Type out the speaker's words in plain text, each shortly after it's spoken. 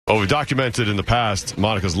Oh, we documented in the past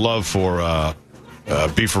Monica's love for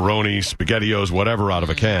beefaroni, SpaghettiOs, whatever out of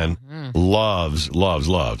a can. Loves.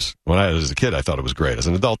 When I was a kid, I thought it was great. As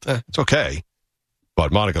an adult, it's okay.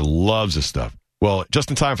 But Monica loves this stuff. Well, just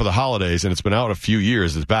in time for the holidays, and it's been out a few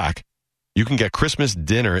years, it's back. You can get Christmas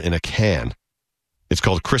dinner in a can. It's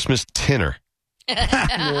called Christmas Tinner.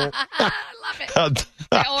 I love it.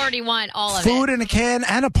 I already want all of it. Food in a can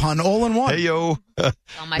and a pun all in one. Hey, yo. Oh,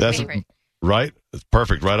 my favorite. Right? It's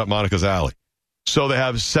perfect. Right up Monica's alley. So they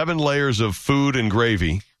have 7 layers of food and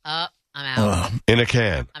gravy. I'm out. In a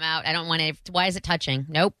can. I'm out. I don't want it. Why is it touching?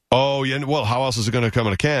 Nope. Oh, yeah. Well, how else is it going to come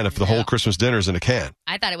in a can if the whole Christmas dinner's in a can?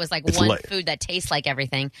 I thought it was like one food that tastes like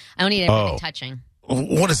everything. I don't need everything touching.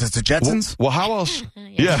 What is this, the Jetsons? Well, how else?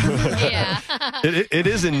 Yeah. It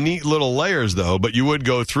is in neat little layers, though, but you would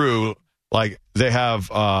go through, like, they have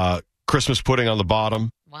Christmas pudding on the bottom.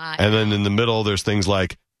 Wow. And then in the middle, there's things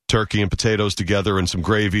like turkey and potatoes together and some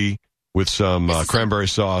gravy with some cranberry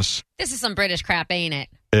sauce. This is some British crap, ain't it?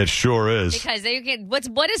 It sure is. Because they get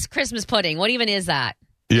what is Christmas pudding? What even is that?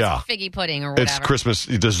 Yeah. It's figgy pudding or whatever. It's Christmas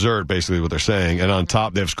dessert, basically, what they're saying. And on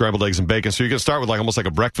top, they have scrambled eggs and bacon. So you can start with almost like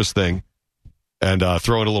a breakfast thing and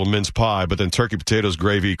throw in a little mince pie, but then turkey, potatoes,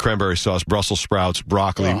 gravy, cranberry sauce, Brussels sprouts,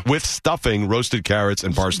 broccoli, with stuffing, roasted carrots,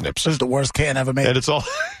 and parsnips. This is the worst can ever made. And it's all...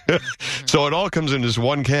 So it all comes in this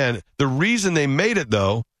one can. The reason they made it,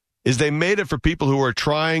 though, is they made it for people who are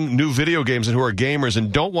trying new video games and who are gamers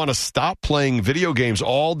and don't want to stop playing video games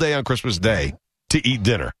all day on Christmas Day to eat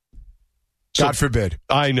dinner. So, God forbid.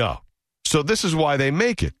 I know. So this is why they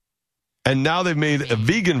make it. And now they've made a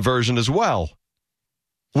vegan version as well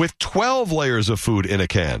with 12 layers of food in a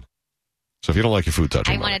can. So if you don't like your food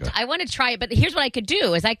touching, I want to try it, but here's what I could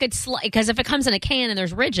do is I could because if it comes in a can and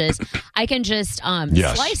there's ridges, I can just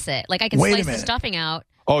slice it. Like I can slice the stuffing out.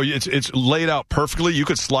 Oh, it's laid out perfectly. You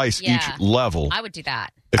could slice each level. I would do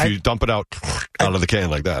that. If you dump it out of the can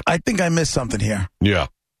like that. I think I missed something here. Yeah.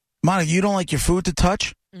 Monica, you don't like your food to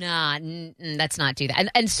touch? Nah, let's not do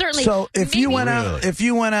that. And certainly. So if you went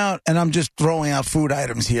out, and I'm just throwing out food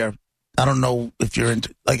items here. I don't know if you're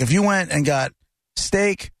into, like, if you went and got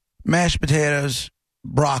steak, mashed potatoes,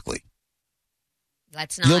 broccoli.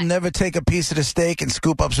 That's not. You'll never take a piece of the steak and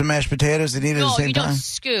scoop up some mashed potatoes and eat it at the same time? No, you don't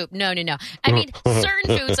scoop. No. I mean,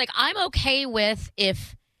 certain foods, like, I'm okay with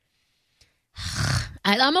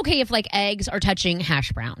I'm okay if, like, eggs are touching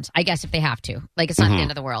hash browns. I guess if they have to. Like, it's not the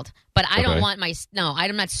end of the world. But I don't want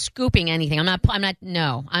I'm not scooping anything.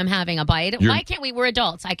 I'm having a bite. Why can't we're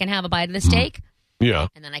adults. I can have a bite of the steak. Yeah.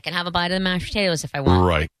 And then I can have a bite of the mashed potatoes if I want.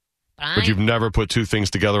 Right. But you've never put two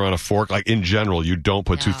things together on a fork? Like, in general, you don't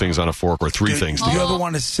put two things on a fork or three things together. Do you ever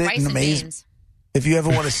want to sit in amazement? If you ever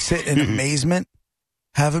want to sit in amazement,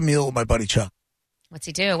 have a meal with my buddy Chuck. What's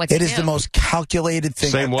he do? It is the most calculated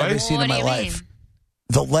thing I've ever seen in my life.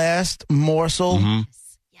 The last morsel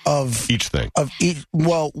of each thing.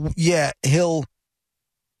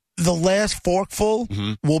 The last forkful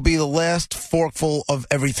will be the last forkful of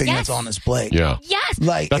everything that's on his plate. Yeah. Yes.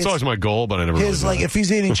 Like, that's always my goal, but I never really like, if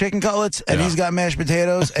he's eating chicken cutlets and he's got mashed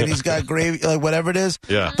potatoes and he's got gravy, like whatever it is,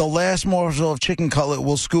 the last morsel of chicken cutlet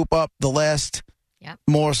will scoop up the last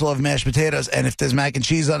morsel of mashed potatoes. And if there's mac and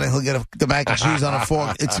cheese on it, he'll get the mac and cheese on a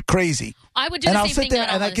fork. It's crazy. I would do the same thing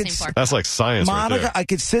on the same fork. That's like science, Monica, right there. I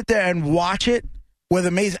could sit there and watch it with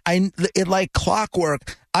amazing. It like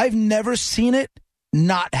clockwork. I've never seen it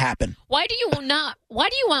not happen. Why do you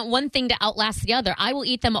want one thing to outlast the other? I will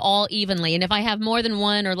eat them all evenly, and if I have more than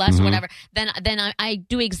one or less or whatever, then I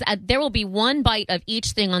do there will be one bite of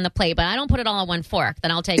each thing on the plate, but I don't put it all on one fork. Then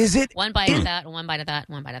I'll take one bite of that, and one bite of that,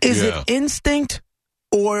 and one bite of that. Is it instinct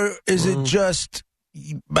or is it just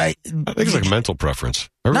I think it's like mental preference.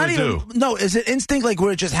 I really do. No, is it instinct, like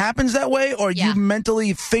where it just happens that way, or are you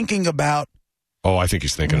mentally thinking about I think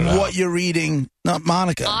he's thinking it what you're eating? Not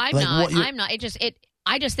Monica. I'm not.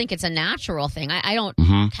 I just think it's a natural thing. I don't.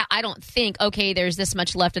 I don't think there's this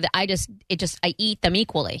much left of it. I eat them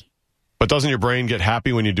equally. But doesn't your brain get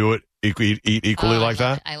happy when you do it? Eat equally like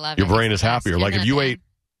that. I love your it. Your brain is happier. Like if you ate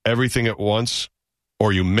everything at once,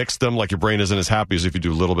 or you mix them, like your brain isn't as happy as if you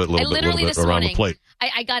do a little bit around the plate.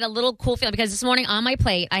 I got a little cool feeling because this morning on my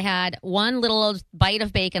plate, I had one little bite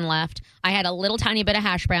of bacon left. I had a little tiny bit of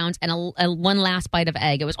hash browns and a one last bite of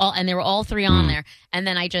egg. It was all, and they were all three on there. And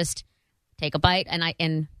then I just take a bite and I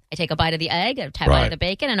take a bite of the egg, a bite of the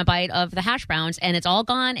bacon, and a bite of the hash browns, and it's all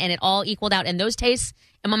gone and it all equaled out. And those tastes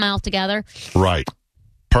in my mouth together. Right.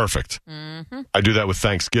 Perfect. I do that with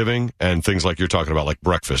Thanksgiving and things like you're talking about, like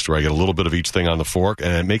breakfast, where I get a little bit of each thing on the fork,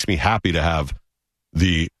 and it makes me happy to have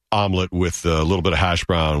the omelet with a little bit of hash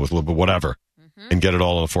brown, with a little bit whatever. and get it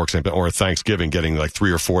all on a fork, same thing. Or at Thanksgiving, getting like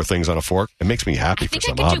 3 or 4 things on a fork. It makes me happy for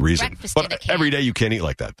some odd reason. But every day you can't eat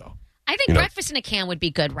like that, though. I think breakfast in a can would be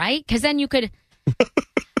good, right? Because then you could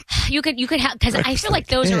have, because I feel like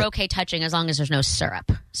those are okay touching as long as there's no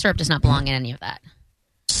syrup. Syrup does not belong in any of that.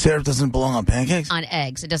 Syrup doesn't belong on pancakes? On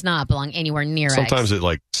eggs. It does not belong anywhere near Sometimes eggs. it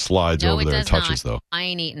like slides over there and touches, though. I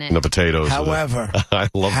ain't eating it. And the potatoes. However, I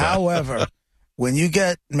love that. When you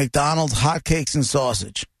get McDonald's hotcakes and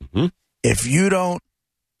sausage, if you don't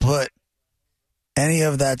put any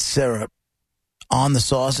of that syrup on the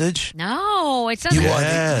sausage, no, it doesn't.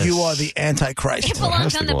 You are the Antichrist. It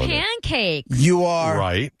belongs on the pancake. You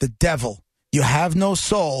are the devil. You have no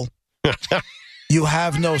soul. You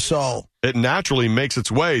have no soul. It naturally makes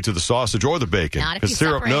its way to the sausage or the bacon. Because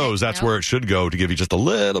syrup knows that's where it should go to give you just a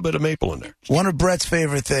little bit of maple in there. One of Brett's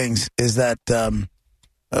favorite things is that,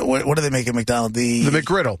 what do they make at McDonald's? The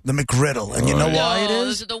McGriddle. The McGriddle. And you know why it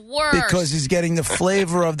is? Those are the worst. Because he's getting the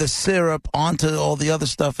flavor of the syrup onto all the other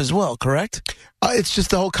stuff as well, correct? It's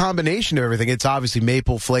just the whole combination of everything. It's obviously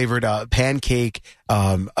maple flavored pancake,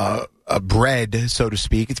 bread, so to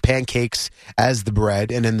speak. It's pancakes as the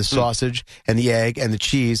bread, and then the sausage and the egg and the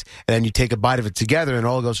cheese, and then you take a bite of it together, and it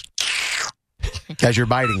all goes as you're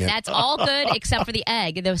biting it. That's all good except for the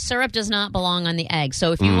egg. The syrup does not belong on the egg.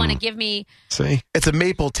 So if you want to give me... See? It's a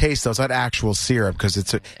maple taste, though. It's not actual syrup because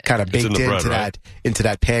it's kind of baked into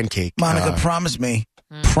that pancake. Monica, promise me,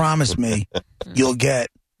 you'll get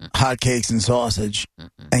hotcakes and sausage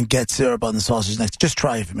and get syrup on the sausage next. Just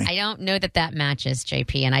try it for me. I don't know that matches,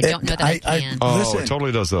 JP, and I don't know that I can. Listen, it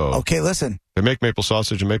totally does, though. Okay, listen. They make maple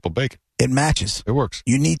sausage and maple bacon. It matches. It works.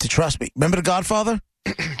 You need to trust me. Remember The Godfather?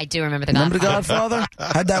 I do remember The Godfather. Remember The Godfather?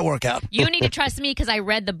 How'd that work out? You need to trust me because I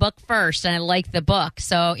read the book first, and I like the book.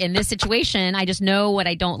 So in this situation, I just know what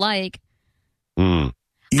I don't like. I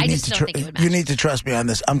just don't think it would match. You need to trust me on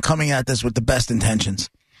this. I'm coming at this with the best intentions.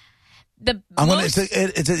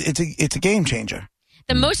 It's a game changer.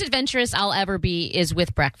 The most adventurous I'll ever be is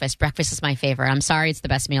with breakfast. Breakfast is my favorite. I'm sorry, it's the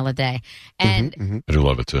best meal of the day, and I do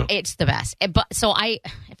love it too. It's the best. If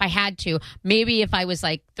I had to, maybe if I was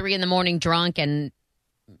like 3 a.m. drunk and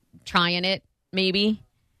trying it, maybe,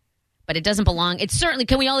 but it doesn't belong. It's certainly.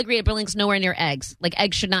 Can we all agree it belongs nowhere near eggs? Like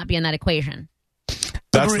eggs should not be in that equation.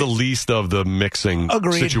 That's the least of the mixing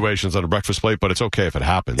situations on a breakfast plate, but it's okay if it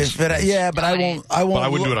happens. But I won't. But I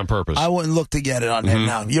wouldn't do it on purpose. I wouldn't look to get it on there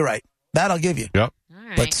now. You're right. That I'll give you. Yep.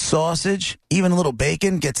 Right. But sausage, even a little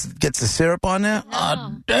bacon, gets the syrup on there. No.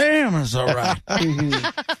 Oh, damn, it's all right.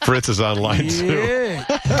 Fritz is online too.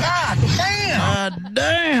 God damn.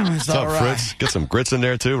 Damn, it's all right. Fritz? Get some grits in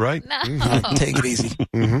there too, right? No. Take it easy.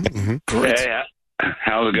 Grits. Hey,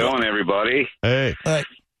 how's it going, everybody? Hey.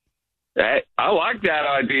 Hey, I like that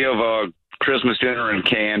idea of a Christmas dinner in a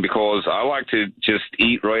can because I like to just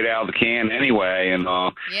eat right out of the can anyway. And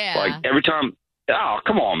like every time, oh,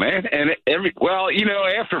 come on, man. And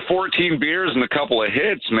after 14 beers and a couple of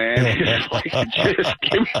hits, man, it's like, just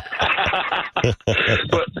give me...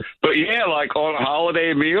 but yeah, like on a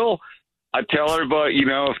holiday meal, I tell everybody,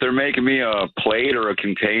 if they're making me a plate or a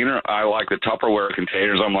container, I like the Tupperware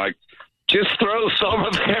containers. I'm like, just throw some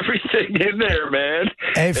of everything in there, man.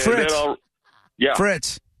 Hey, Fritz.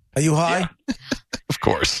 Fritz, are you high? Yeah. Of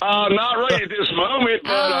course. Not right at this moment,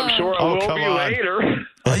 but I'm sure I will be later.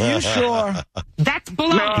 Are you sure? That's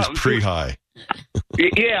baloney. No, he's pre-high.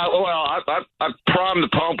 Yeah, well, I primed the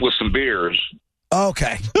pump with some beers.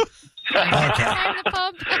 Okay.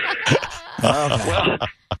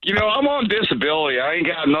 Well, I'm on disability. I ain't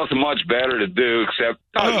got nothing much better to do except,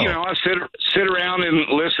 I sit around and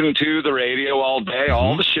listen to the radio all day,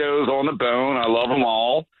 all the shows on the bone. I love them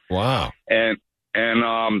all. Wow. And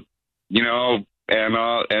then,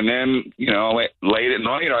 late at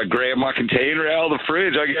night, I grab my container out of the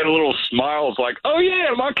fridge. I get a little smile. It's like, oh,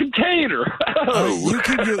 yeah, my container.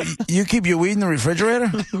 You keep your weed in the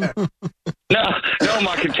refrigerator? No,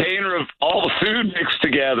 my container of all the food mixed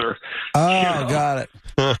together. Oh, got it.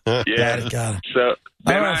 Yeah. Got it. So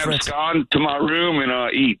then I'm gone to my room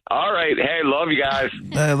and eat. All right. Hey, love you guys.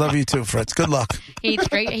 I love you too, Fritz. Good luck. He eats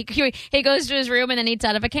great. He goes to his room and then eats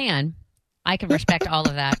out of a can. I can respect all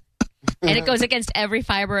of that. And it goes against every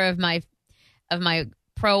fiber of my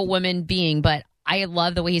pro-woman being, but I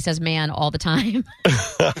love the way he says man all the time.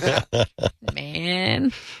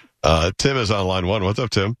 Man. Tim is on line 1. What's up,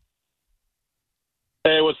 Tim?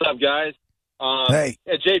 Hey, what's up, guys? Hey.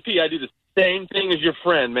 At JP, I do the same thing as your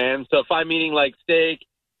friend, man. So if I'm eating like steak,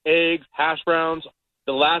 eggs, hash browns,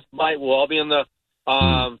 the last bite will all be in the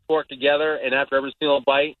fork together, and after every single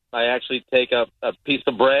bite, I actually take a piece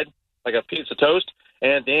of bread, like a piece of toast,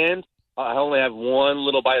 and at the end, I only have one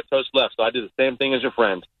little bite of toast left, so I do the same thing as your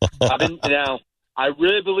friend. Now, I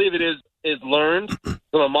really believe it is learned.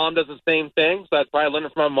 So my mom does the same thing, so that's why I learned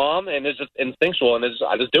it from my mom, and it's just instinctual, and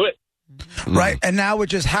I just do it. Right, and now it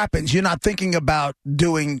just happens. You're not thinking about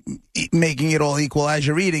making it all equal as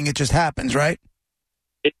you're eating. It just happens, right?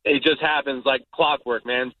 It just happens like clockwork,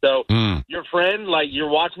 man. So your friend, like, you're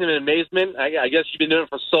watching him in amazement. I guess you've been doing it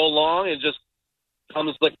for so long, it just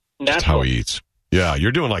comes like natural. That's how he eats. Yeah,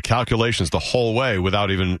 you're doing like calculations the whole way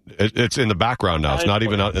without even. It's in the background now. It's not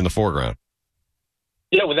even out in the foreground.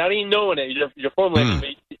 Yeah, without even knowing it, you're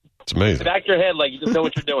formulating. It's amazing. In the back of your head, like, you just know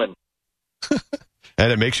what you're doing.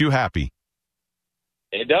 And it makes you happy.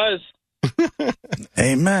 It does.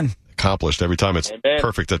 Amen. Accomplished every time. It's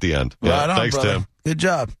perfect at the end. Yeah, right on, thanks, brother. Tim. Good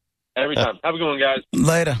job. Every time. Have a good one, guys.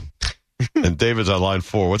 Later. And David's on line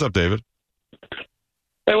 4. What's up, David?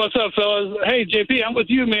 Hey, what's up, fellas? Hey, JP, I'm with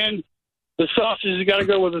you, man. The sausage has got to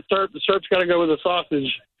go with the syrup. The syrup's got to go with the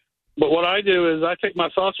sausage. But what I do is I take my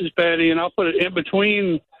sausage patty and I'll put it in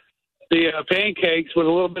between the pancakes with a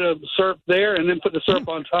little bit of syrup there, and then put the syrup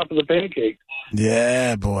on top of the pancake.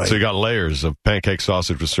 Yeah, boy. So you got layers of pancake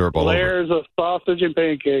sausage with syrup all over. Layers of sausage and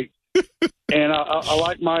pancake. And I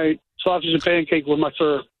like my sausage and pancake with my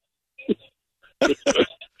syrup.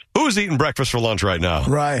 Who's eating breakfast for lunch right now?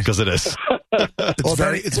 Right. Because it is.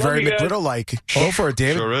 It's very McGriddle-like. Go for it,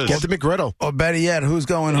 David. Sure is. Get the McGriddle. Or better yet, who's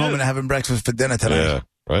going home and having breakfast for dinner tonight? Yeah,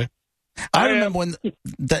 right? I remember when.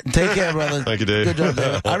 Take care, brother. Thank you, Dave. Good job,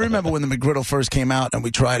 Dave. I remember when the McGriddle first came out and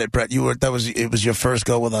we tried it, Brett. It was your first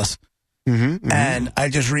go with us, and I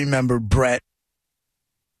just remember Brett.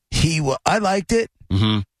 I liked it,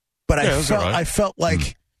 but I felt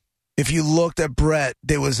like if you looked at Brett,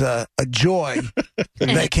 there was a joy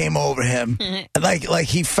that came over him, like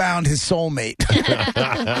he found his soulmate.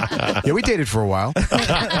 Yeah, we dated for a while.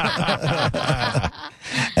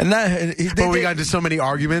 And that, but we got into so many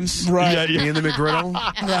arguments, right? Me and the McGriddle,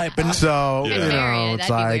 right? But so it's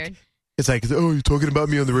like oh, you're talking about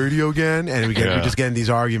me on the radio again, and we just get in these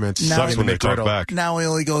arguments. Sucks when they talk back. Now he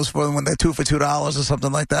only goes for when they're 2 for $2 or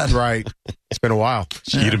something like that. Right. It's been a while.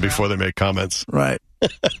 Eat them before they make comments. Right.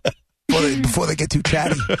 Before they get too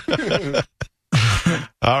chatty.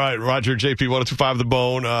 All right, Roger, JP, 102.5 The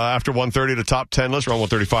Bone. After 1:30, the top 10 list, around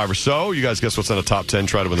 135 or so. You guys guess what's in the top 10.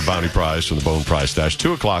 Try to win the bounty prize from the Bone Prize Stash.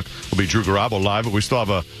 2 o'clock will be Drew Garabo live, but we still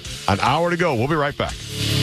have an hour to go. We'll be right back.